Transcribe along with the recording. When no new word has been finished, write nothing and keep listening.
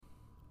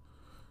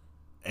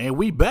And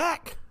we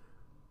back.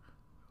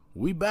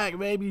 We back,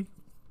 baby.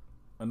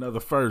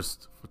 Another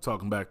first for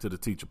Talking Back to the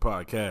Teacher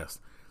podcast.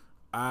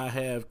 I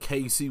have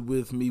Casey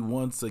with me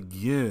once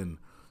again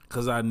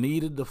because I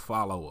needed to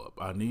follow up.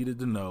 I needed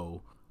to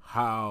know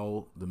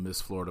how the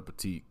Mrs. Florida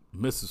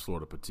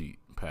Petite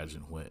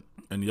pageant went.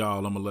 And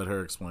y'all, I'm going to let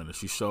her explain it.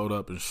 She showed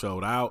up and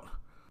showed out,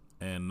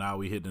 and now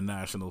we hit the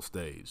national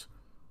stage.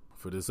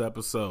 For this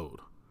episode,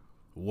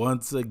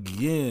 once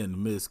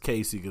again, Miss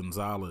Casey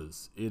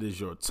Gonzalez, it is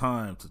your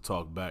time to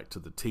talk back to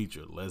the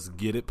teacher. Let's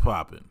get it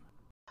popping.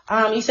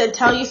 You said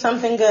tell you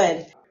something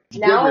good.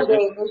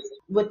 Nowadays,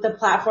 with the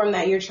platform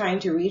that you're trying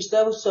to reach,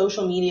 though,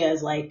 social media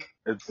is like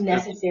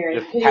necessary.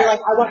 Because you're like,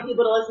 I want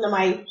people to listen to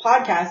my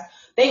podcast.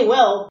 They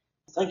will.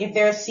 It's like if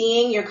they're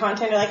seeing your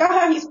content, they're like,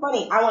 oh, he's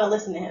funny. I want to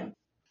listen to him.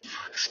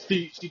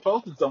 She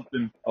posted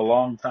something a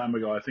long time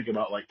ago, I think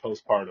about like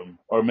postpartum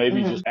or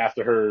maybe just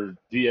after her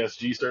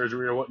DSG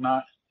surgery or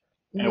whatnot.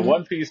 And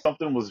one piece,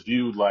 something was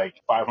viewed like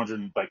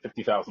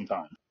 550,000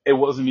 times. It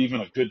wasn't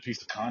even a good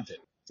piece of content.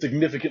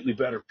 Significantly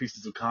better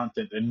pieces of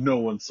content and no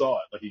one saw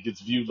it. Like it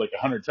gets viewed like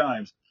 100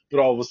 times, but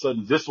all of a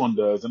sudden this one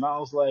does. And I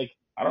was like,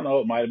 I don't know,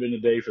 it might have been a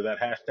day for that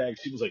hashtag.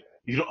 She was like,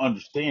 you don't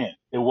understand.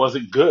 It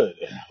wasn't good.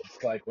 And I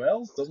was like,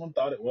 well, someone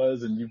thought it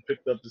was and you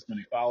picked up this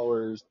many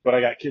followers. But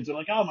I got kids that are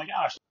like, oh my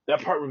gosh,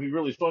 that part would be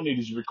really funny.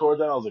 Did you record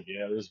that? I was like,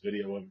 yeah, there's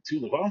video of it too.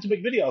 Like, why don't you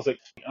make video? I was like,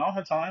 I don't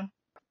have time.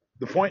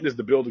 The point is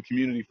to build a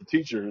community for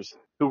teachers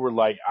who were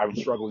like, I'm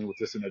struggling with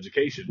this in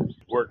education. It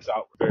works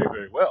out very,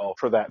 very well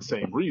for that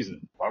same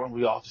reason. Why don't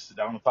we all just sit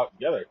down and talk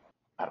together?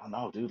 I don't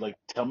know, dude. Like,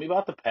 tell me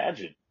about the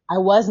pageant. I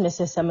was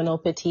Mrs. Seminole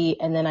Petite,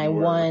 and then I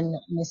won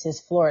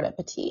Mrs. Florida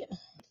Petite.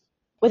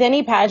 With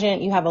any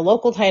pageant, you have a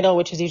local title,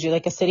 which is usually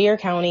like a city or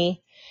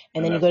county,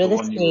 and then you go to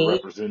the state. You were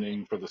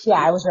representing for the state?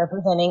 Yeah, I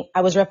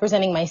was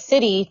representing my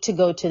city to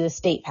go to the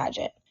state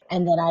pageant,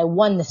 and then I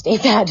won the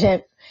state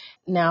pageant.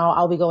 Now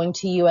I'll be going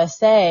to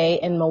USA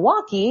in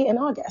Milwaukee in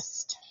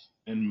August.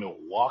 In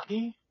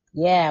Milwaukee?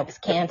 Yeah,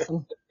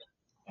 Wisconsin.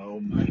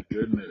 Oh my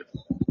goodness.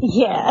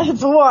 Yeah,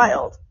 it's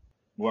wild.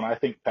 When I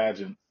think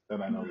pageants,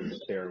 and I know this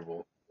is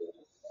terrible,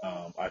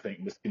 I think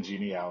Miss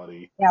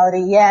Congeniality.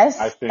 Yes.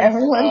 I think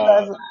everyone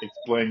does.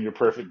 Explain Your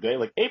Perfect Day,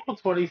 like April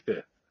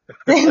 25th.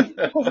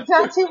 It's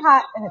not too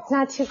hot and it's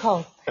not too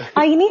cold.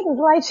 All you need is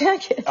a light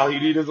jacket. All you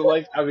need is a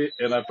light. I mean,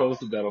 and I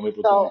posted that on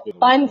April 25th.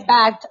 Fun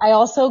fact, I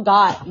also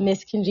got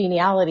Miss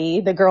Congeniality.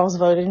 The girls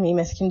voted me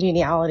Miss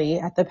Congeniality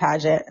at the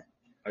pageant.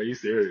 Are you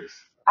serious?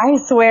 I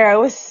swear, I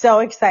was so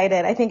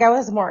excited. I think I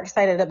was more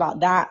excited about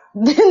that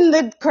than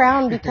the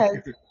crown because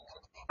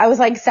I was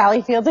like,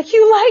 Sally Fields, like,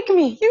 you like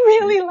me. You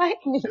really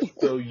like me.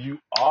 So you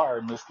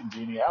are Miss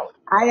Congeniality.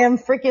 I am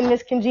freaking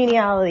Miss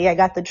Congeniality. I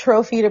got the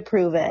trophy to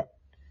prove it.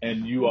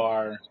 And you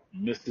are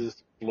Mrs.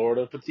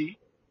 Florida Petite?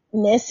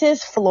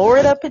 Mrs.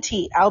 Florida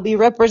Petite. I'll be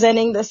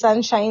representing the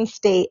Sunshine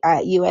State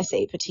at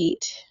USA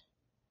Petite.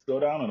 Go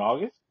down in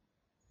August?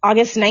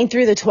 August 9th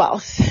through the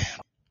 12th.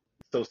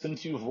 So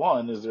since you've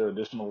won, is there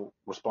additional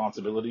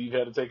responsibility you've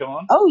had to take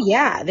on? Oh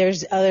yeah,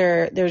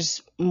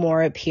 there's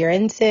more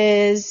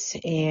appearances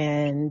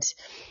and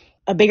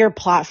a bigger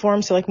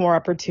platform, so like more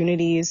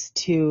opportunities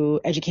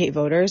to educate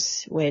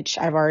voters, which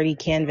I've already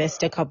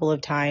canvassed a couple of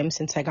times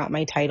since I got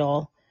my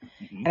title.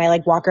 And I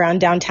like walk around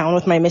downtown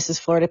with my Mrs.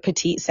 Florida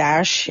Petite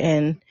sash,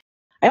 and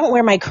I don't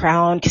wear my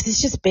crown because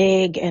it's just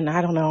big, and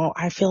I don't know,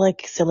 I feel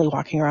like silly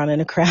walking around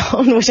in a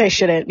crown, which I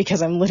shouldn't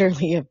because I'm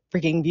literally a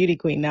freaking beauty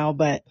queen now,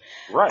 but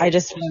right. I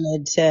just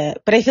wanted to,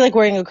 but I feel like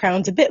wearing a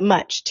crown's a bit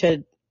much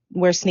to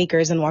wear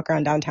sneakers and walk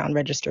around downtown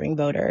registering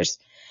voters.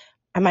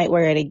 I might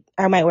wear it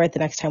the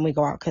next time we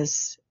go out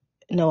because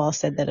Noelle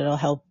said that it'll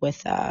help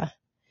with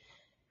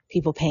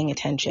people paying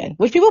attention,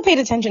 which people paid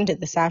attention to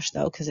the sash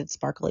though because it's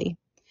sparkly.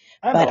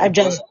 But I've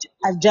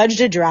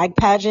judged a drag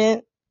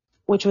pageant,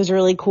 which was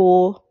really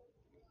cool.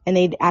 And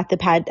they at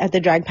the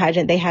drag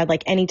pageant, they had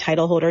like any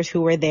title holders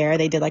who were there.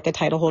 They did like a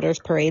title holders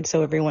parade,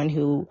 so everyone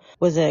who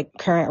was a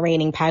current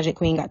reigning pageant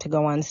queen got to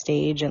go on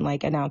stage and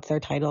like announce their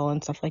title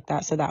and stuff like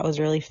that. So that was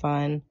really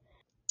fun.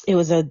 It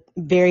was a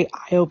very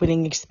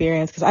eye-opening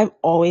experience because I've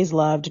always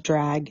loved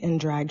drag and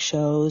drag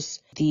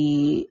shows.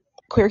 The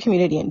queer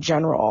community in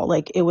general,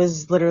 like it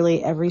was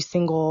literally every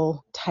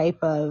single type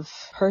of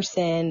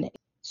person.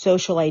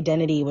 Social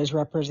identity was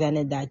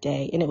represented that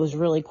day, and it was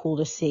really cool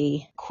to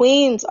see.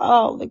 Queens,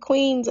 the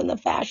queens and the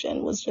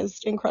fashion was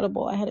just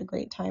incredible. I had a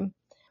great time.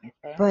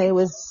 Okay. But it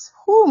was,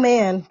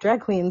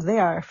 drag queens, they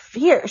are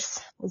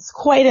fierce. It's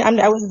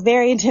I was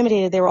very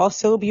intimidated. They were all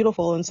so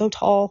beautiful and so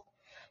tall,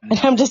 and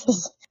I'm just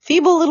this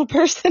feeble little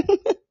person.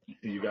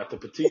 You got the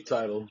petite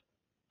title.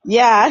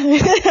 Yeah.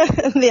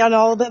 And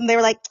all of them, they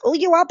were like, oh,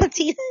 you are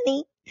petite,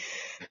 honey.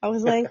 I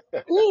was like,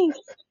 thanks.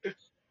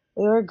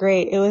 They were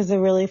great. It was a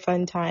really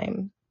fun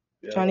time.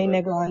 Yeah, Johnny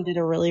Negron did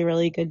a really,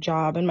 really good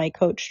job. And my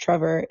coach,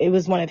 Trevor, it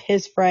was one of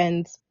his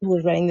friends who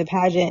was running the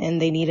pageant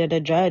and they needed a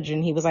judge.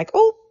 And he was like,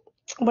 oh,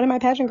 one of my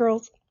pageant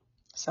girls.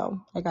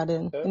 So I got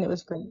in and it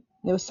was great.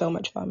 It was so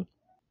much fun.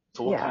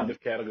 So what kind of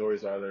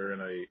categories are there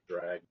in a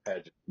drag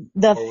pageant?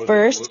 The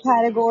first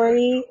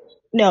category,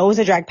 no, it was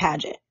a drag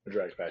pageant.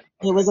 Drag pageant.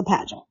 Okay. It was a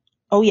pageant.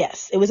 Oh,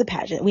 yes, it was a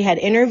pageant. We had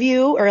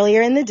interview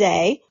earlier in the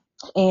day.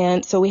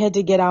 And so we had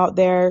to get out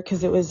there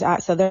because it was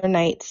at Southern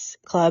Knights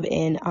Club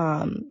in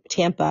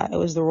Tampa. It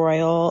was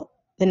the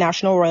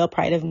National Royal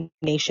Pride of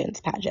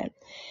Nations pageant.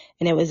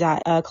 And it was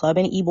at a club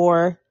in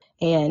Ybor.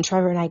 And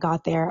Trevor and I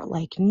got there at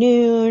like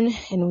noon,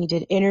 and we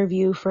did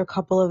interview for a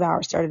couple of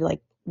hours. Started like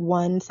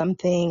 1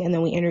 something, and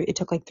then it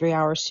took like 3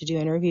 hours to do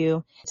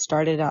interview. It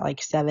started at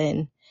like 7,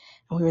 and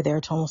we were there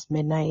till almost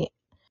midnight.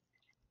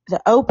 The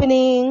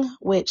opening,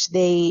 which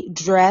they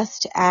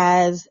dressed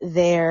as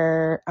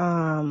their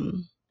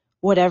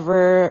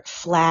whatever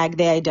flag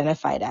they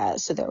identified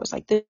as. So there was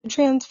like the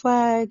trans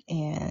flag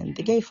and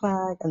the gay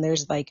flag, and there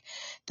was like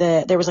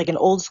an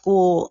old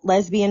school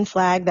lesbian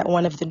flag that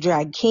one of the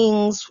drag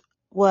kings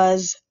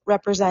was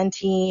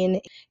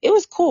representing. It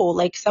was cool.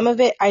 Like some of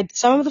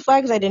the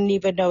flags I didn't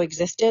even know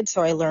existed,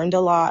 so I learned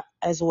a lot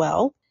as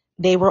well.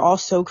 They were all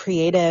so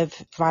creative,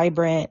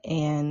 vibrant,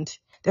 and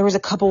there was a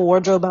couple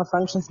wardrobe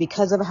malfunctions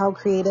because of how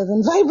creative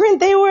and vibrant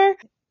they were.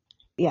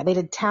 Yeah, they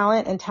did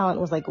talent, and talent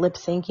was like lip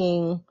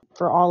syncing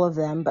for all of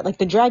them. But like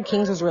the drag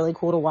kings was really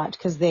cool to watch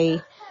because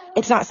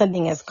it's not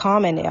something as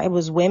common. It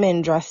was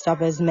women dressed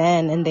up as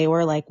men, and they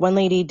were like, one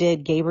lady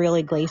did Gabriel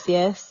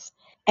Iglesias,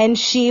 and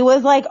she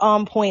was like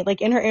on point.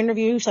 Like in her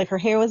interview, her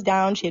hair was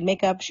down, she had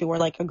makeup, she wore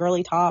like a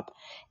girly top.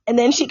 And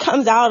then she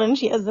comes out and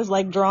she has this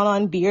like drawn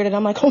on beard, and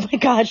I'm like, oh my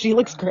God, she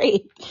looks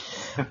great.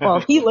 Well,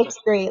 he looks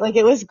great. Like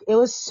it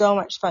was so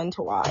much fun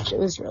to watch. It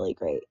was really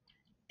great.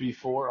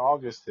 Before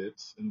August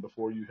hits and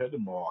before you head to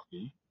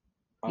Milwaukee,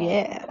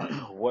 Yeah.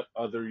 what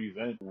other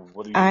event?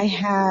 What's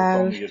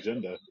on the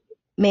agenda?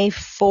 May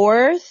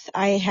 4th,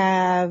 I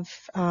have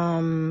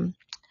an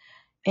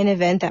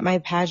event that my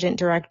pageant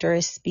director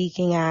is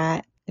speaking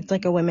at. It's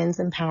like a women's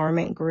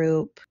empowerment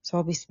group. So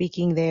I'll be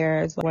speaking there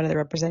as one of the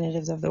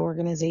representatives of the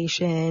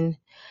organization.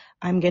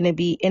 I'm going to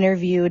be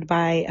interviewed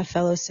by a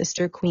fellow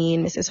sister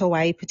queen. Mrs.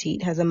 Hawaii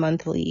Petite has a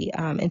monthly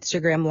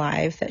Instagram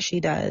live that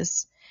she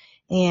does.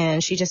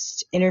 And she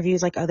just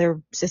interviews like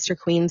other sister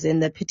queens in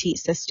the Petite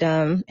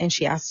system. And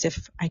she asked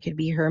if I could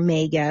be her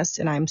May guest.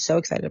 And I'm so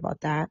excited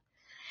about that.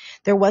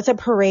 There was a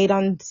parade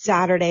on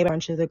Saturday. A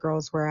bunch of the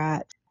girls were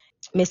at.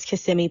 Miss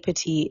Kissimmee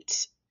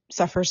Petite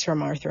suffers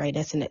from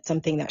arthritis, and it's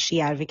something that she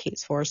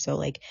advocates for. So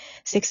like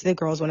 6 of the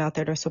girls went out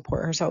there to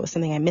support her. So it was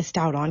something I missed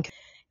out on.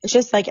 It's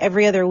just like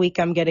every other week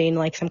I'm getting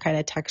like some kind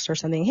of text or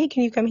something. Hey,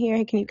 can you come here?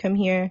 Hey, can you come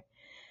here?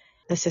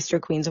 The sister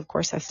queens, of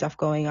course, have stuff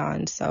going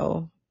on.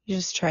 So you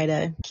just try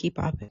to keep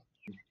up.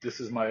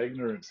 This is my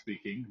ignorance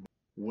speaking.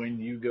 When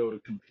you go to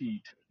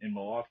compete in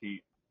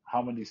Milwaukee,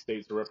 how many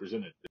states are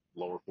represented?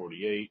 Lower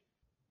 48?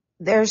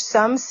 There's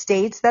some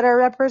states that are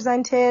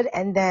represented,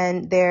 and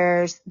then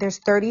there's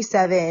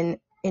 37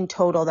 in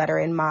total that are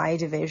in my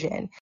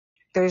division.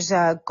 There's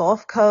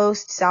Gulf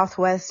Coast,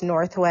 Southwest,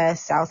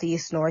 Northwest,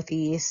 Southeast,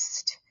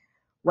 Northeast,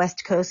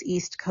 West Coast,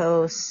 East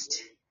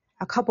Coast,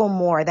 a couple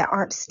more that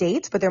aren't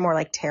states, but they're more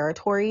like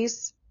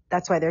territories.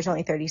 That's why there's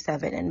only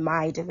 37 in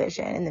my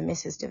division, in the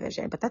Mrs.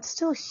 division, but that's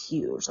still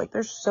huge. Like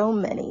there's so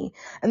many,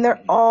 and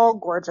they're all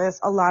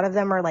gorgeous. A lot of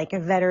them are like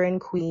veteran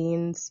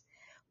queens.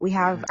 We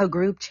have a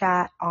group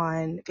chat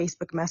on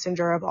Facebook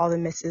Messenger of all the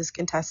Mrs.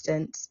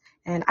 contestants,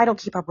 and I don't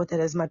keep up with it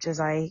as much as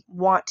I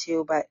want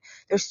to, but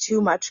there's too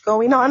much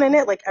going on in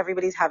it. Like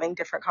everybody's having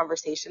different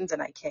conversations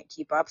and I can't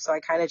keep up. So I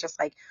kind of just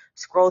like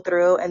scroll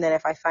through, and then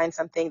if I find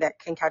something that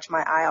can catch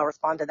my eye, I'll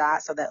respond to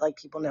that so that like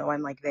people know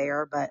I'm like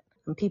there. But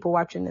people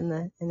watching in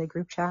the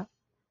group chat,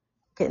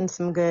 getting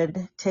some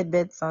good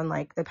tidbits on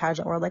like the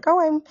pageant world, like, oh,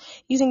 I'm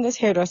using this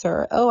hairdresser,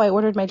 or, oh, I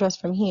ordered my dress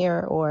from here,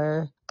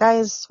 or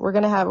guys, we're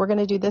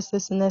gonna do this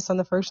and this on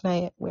the first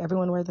night.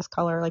 Everyone wear this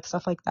color, like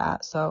stuff like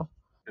that. So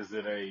is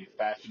it a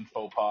fashion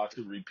faux pas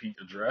to repeat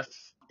a dress,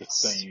 the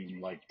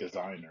same like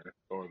designer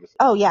or the?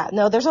 Oh yeah,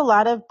 no, there's a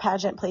lot of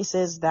pageant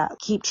places that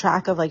keep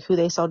track of like who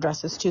they sell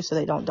dresses to, so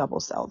they don't double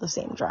sell the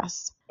same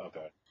dress.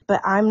 Okay.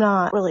 But I'm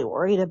not really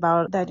worried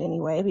about that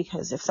anyway,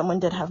 because if someone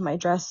did have my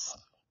dress,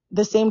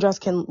 the same dress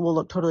will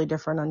look totally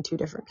different on 2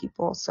 different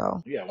people.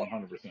 So yeah,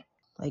 100%.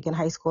 Like in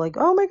high school, like,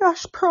 oh my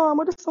gosh, prom,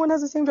 what if someone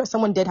has the same dress?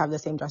 Someone did have the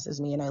same dress as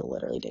me, and I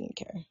literally didn't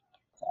care.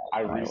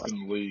 I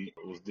recently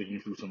was digging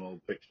through some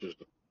old pictures,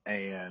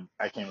 and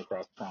I came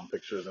across prom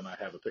pictures, and I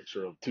have a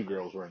picture of 2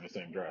 girls wearing the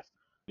same dress.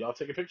 Y'all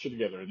take a picture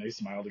together, and they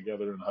smiled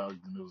together and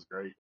hugged, and it was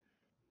great.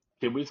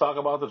 Can we talk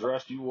about the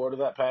dress you wore to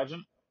that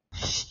pageant?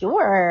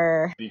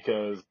 Sure.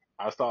 Because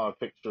I saw a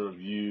picture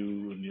of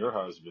you and your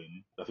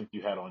husband. I think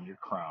you had on your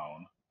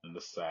crown and the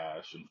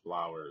sash and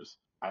flowers.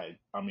 I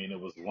mean, it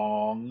was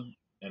long,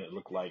 and it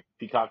looked like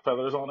peacock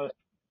feathers on it.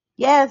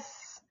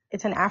 Yes,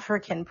 it's an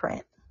African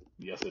print.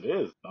 Yes, it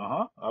is.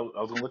 I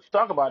was gonna let you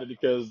talk about it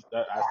because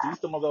I see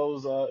some of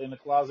those in the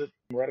closet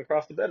right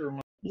across the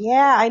bedroom.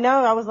 Yeah, I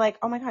know. I was like,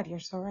 oh my God, you're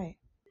so right.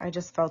 I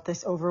just felt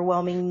this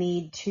overwhelming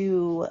need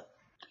to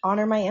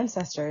honor my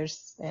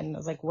ancestors. And I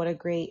was like, what a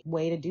great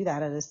way to do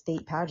that at a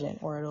state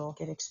pageant, where it'll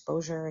get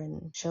exposure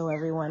and show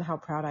everyone how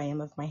proud I am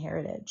of my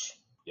heritage.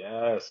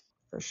 Yes.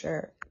 For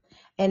sure.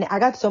 And I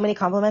got so many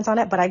compliments on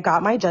it, but I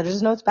got my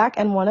judges' notes back,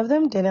 and one of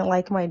them didn't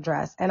like my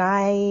dress. And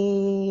I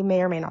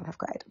may or may not have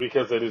cried.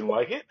 Because they didn't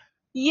like it?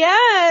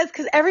 Yes,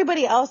 because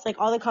everybody else, like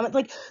all the comments,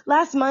 like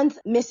last month,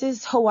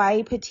 Mrs.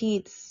 Hawaii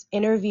Petite's she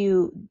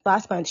interviewed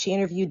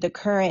the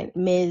current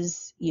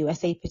Ms.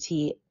 USA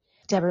Petite,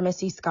 Deborah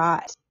Missy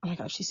Scott. Oh my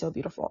gosh, she's so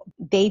beautiful.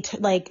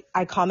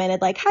 I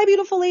commented like, hi,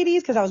 beautiful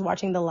ladies, because I was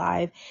watching the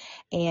live.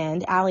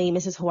 And Allie,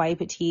 Mrs. Hawaii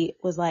Petite,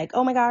 was like,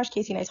 oh my gosh,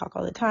 Casey and I talk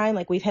all the time.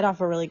 Like, we've hit off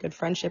a really good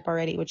friendship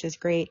already, which is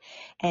great.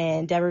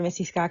 And Deborah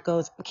Missy Scott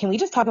goes, can we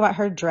just talk about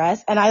her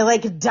dress? And I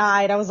like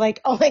died. I was like,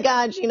 oh my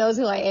God, she knows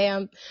who I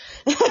am.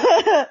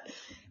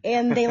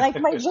 And they liked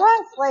my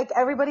dress. Like,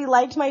 everybody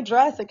liked my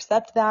dress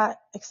except that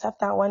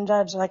one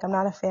judge. Like, I'm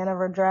not a fan of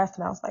her dress.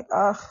 And I was like,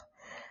 ugh.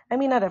 I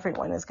mean, not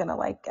everyone is going to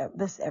like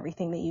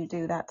everything that you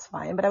do. That's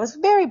fine. But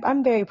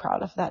I'm very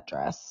proud of that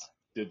dress.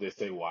 Did they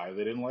say why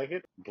they didn't like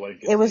it?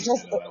 Blanket It was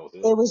statement, just, and that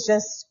was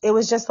it? it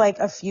was just like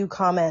a few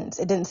comments.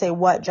 It didn't say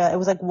what judge. It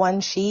was like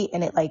one sheet,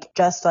 and it like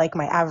just like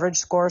my average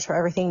scores for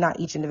everything, not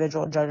each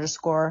individual judge's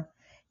score.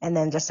 And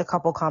then just a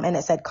couple and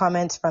it said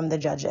comments from the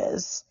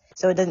judges.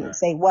 So it didn't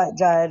say what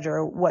judge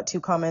or what two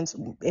comments,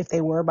 if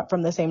they were, but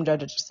from the same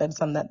judge, it just said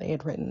some that they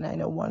had written. I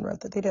know one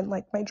wrote that they didn't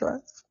like my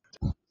dress.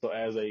 So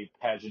as a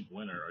pageant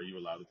winner, are you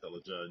allowed to tell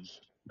a judge,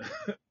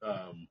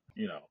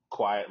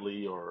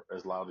 quietly or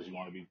as loud as you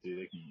want to be, so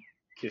they can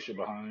kiss you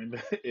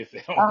behind if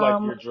they don't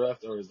like your dress,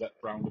 or is that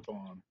frowned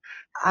upon?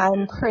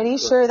 I'm pretty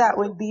sure that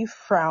would be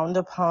frowned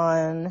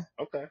upon.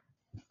 Okay.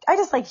 I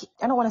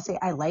don't want to say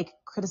I like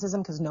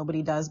criticism because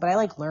nobody does, but I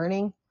like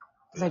learning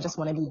because I just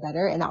want to be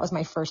better. And that was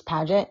my first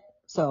pageant.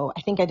 So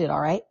I think I did all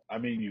right. I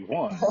mean, you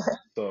won.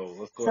 So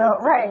let's go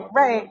ahead.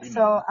 Right.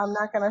 So I'm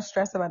not going to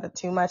stress about it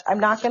too much. I'm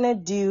not going to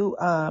do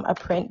a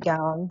print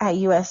gown at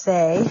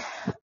USA.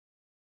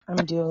 I'm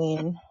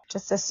doing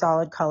just a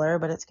solid color,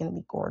 but it's going to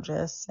be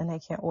gorgeous. And I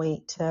can't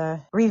wait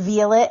to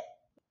reveal it.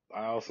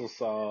 I also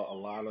saw a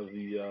lot of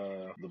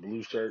the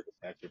blue shirts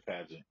at your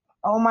pageant.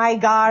 Oh my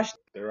gosh.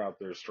 They're out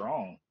there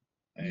strong.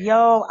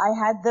 Yo, I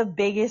had the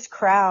biggest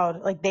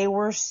crowd. Like, they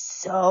were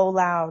so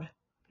loud.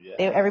 Yeah.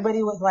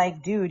 Everybody was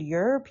like, dude,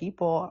 your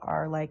people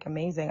are like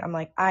amazing. I'm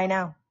like, I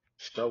know.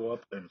 Show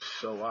up and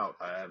show out.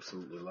 I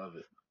absolutely love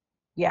it.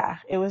 Yeah,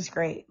 it was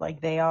great.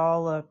 Like, they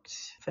all looked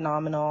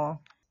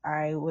phenomenal.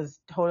 I was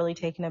totally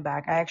taken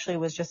aback. I actually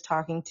was just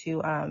talking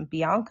to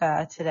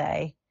Bianca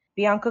today.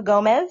 Bianca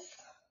Gomez.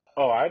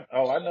 Oh, I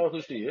know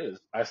who she is.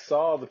 I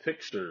saw the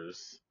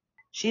pictures.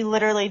 She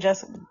literally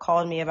just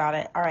called me about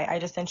it. All right, I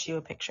just sent you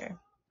a picture.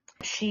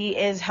 She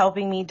is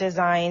helping me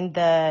design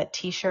the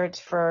t-shirts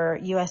for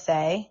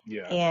USA.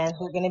 Yeah. And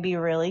they're going to be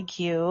really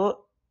cute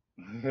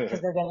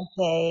because they're going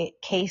to say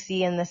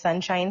Casey in the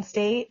Sunshine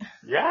State.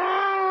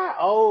 Yeah.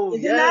 Oh,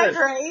 Isn't that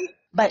great?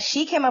 But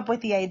she came up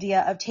with the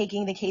idea of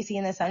taking the Casey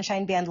and the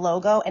Sunshine Band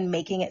logo and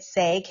making it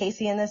say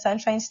Casey and the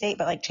Sunshine State,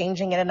 but like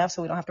changing it enough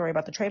so we don't have to worry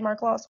about the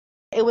trademark laws.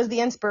 It was the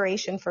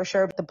inspiration for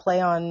sure. The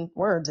play on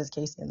words is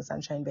Casey and the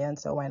Sunshine Band,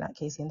 so why not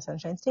Casey and the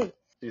Sunshine State?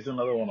 She's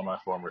another one of my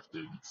former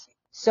students.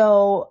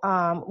 So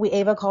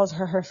Ava calls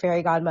her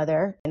fairy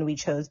godmother, and we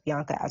chose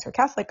Bianca as her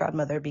Catholic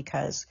godmother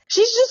because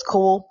she's just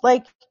cool.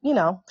 Like,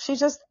 she's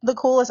just the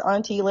coolest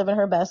auntie living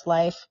her best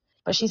life.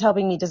 But she's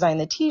helping me design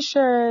the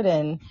t-shirt,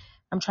 and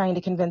I'm trying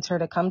to convince her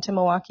to come to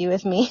Milwaukee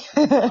with me.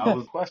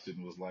 The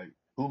question was like,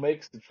 who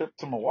makes the trip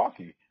to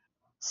Milwaukee?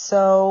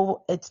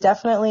 So it's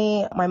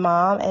definitely my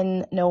mom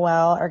and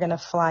Noelle are going to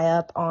fly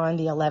up on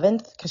the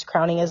 11th because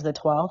crowning is the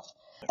 12th.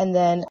 And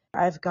then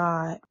I've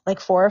got like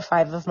 4 or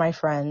 5 of my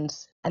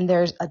friends, and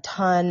there's a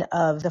ton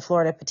of the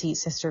Florida Petite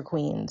Sister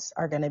Queens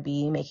are going to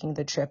be making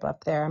the trip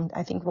up there.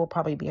 I think we'll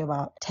probably be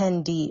about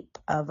 10 deep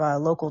of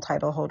local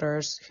title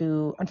holders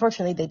who,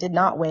 unfortunately, they did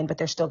not win, but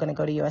they're still going to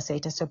go to USA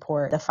to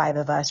support the 5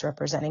 of us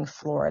representing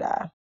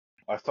Florida.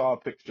 I saw a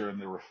picture and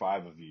there were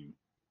 5 of you.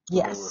 So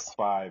yes. There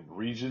were 5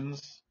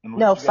 regions?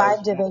 No,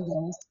 5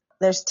 divisions.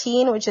 There's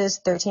teen, which is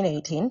 13 to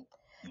 18.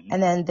 Mm-hmm.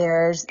 And then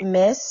there's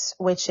Miss,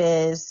 which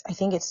is, I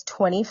think it's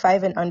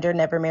 25 and under,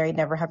 never married,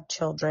 never have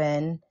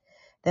children.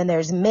 Then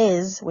there's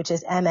Ms., which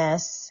is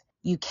MS.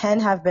 You can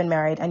have been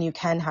married and you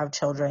can have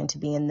children to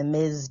be in the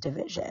Ms.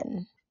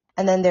 division.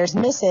 And then there's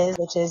Mrs.,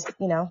 which is,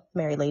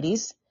 married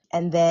ladies.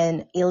 And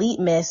then Elite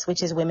Miss,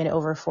 which is women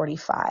over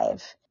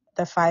 45.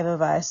 The 5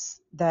 of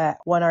us that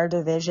won our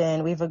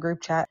division, we have a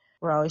group chat.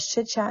 We're always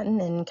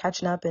chit-chatting and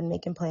catching up and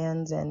making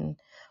plans, and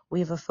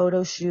we have a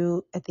photo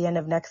shoot at the end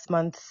of next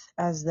month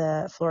as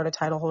the Florida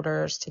title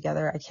holders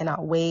together. I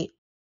cannot wait.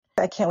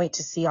 I can't wait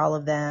to see all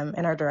of them.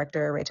 And our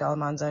director, Rachel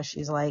Almanza,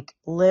 she's like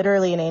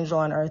literally an angel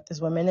on earth.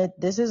 This woman,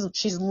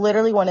 she's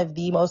literally one of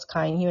the most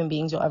kind human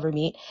beings you'll ever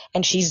meet.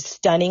 And she's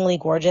stunningly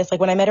gorgeous. Like,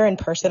 when I met her in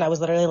person, I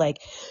was literally like,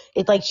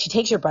 it's like she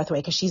takes your breath away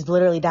because she's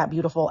literally that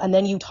beautiful. And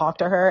then you talk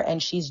to her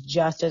and she's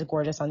just as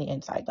gorgeous on the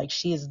inside. Like,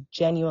 she is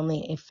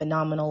genuinely a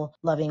phenomenal,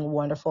 loving,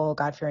 wonderful,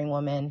 God-fearing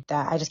woman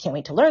that I just can't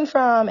wait to learn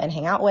from and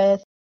hang out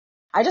with.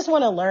 I just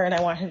want to learn. I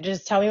want her to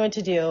just tell me what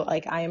to do.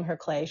 Like, I am her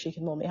clay. She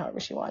can mold me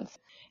however she wants.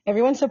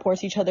 Everyone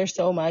supports each other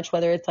so much,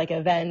 whether it's like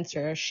events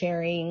or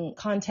sharing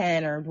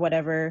content or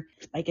whatever.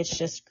 Like, it's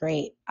just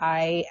great.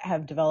 I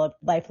have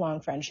developed lifelong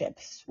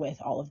friendships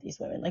with all of these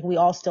women. Like, we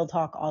all still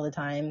talk all the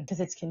time because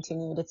it's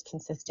continued, it's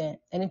consistent,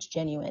 and it's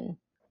genuine.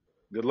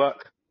 Good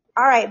luck.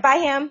 All right. Bye,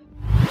 Ham.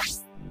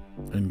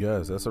 And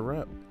guys, that's a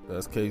wrap.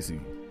 That's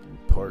Casey,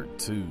 part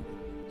 2.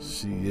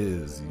 She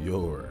is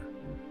your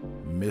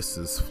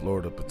Mrs.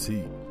 Florida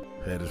Petite,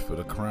 headed for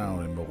the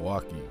crown in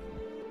Milwaukee.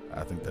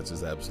 I think that's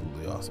just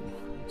absolutely awesome.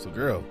 So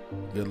girl,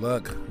 good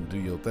luck. Do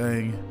your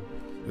thing.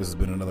 This has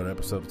been another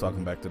episode of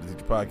Talking Back to the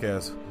Teacher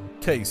Podcast.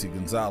 Casey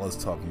Gonzalez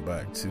talking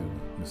back to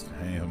Mr.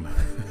 Ham.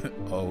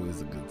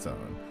 Always a good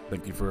time.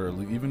 Thank you for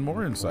even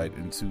more insight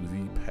into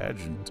the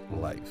pageant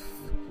life.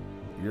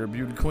 You're a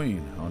beauty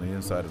queen on the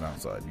inside and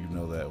outside. You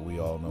know that. We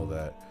all know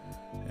that.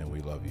 And we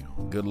love you.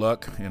 Good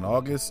luck in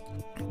August.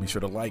 Be sure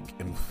to like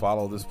and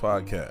follow this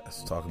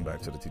podcast, Talking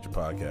Back to the Teacher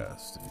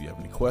Podcast. If you have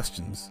any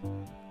questions,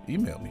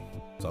 email me,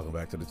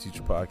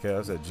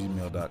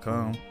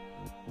 talkingbacktotheteacherpodcast@gmail.com.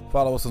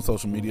 Follow us on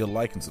social media,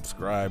 like and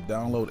subscribe.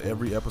 Download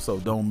every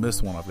episode. Don't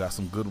miss one. I've got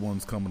some good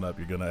ones coming up.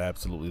 You're going to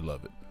absolutely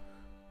love it.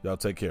 Y'all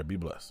take care. Be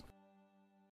blessed.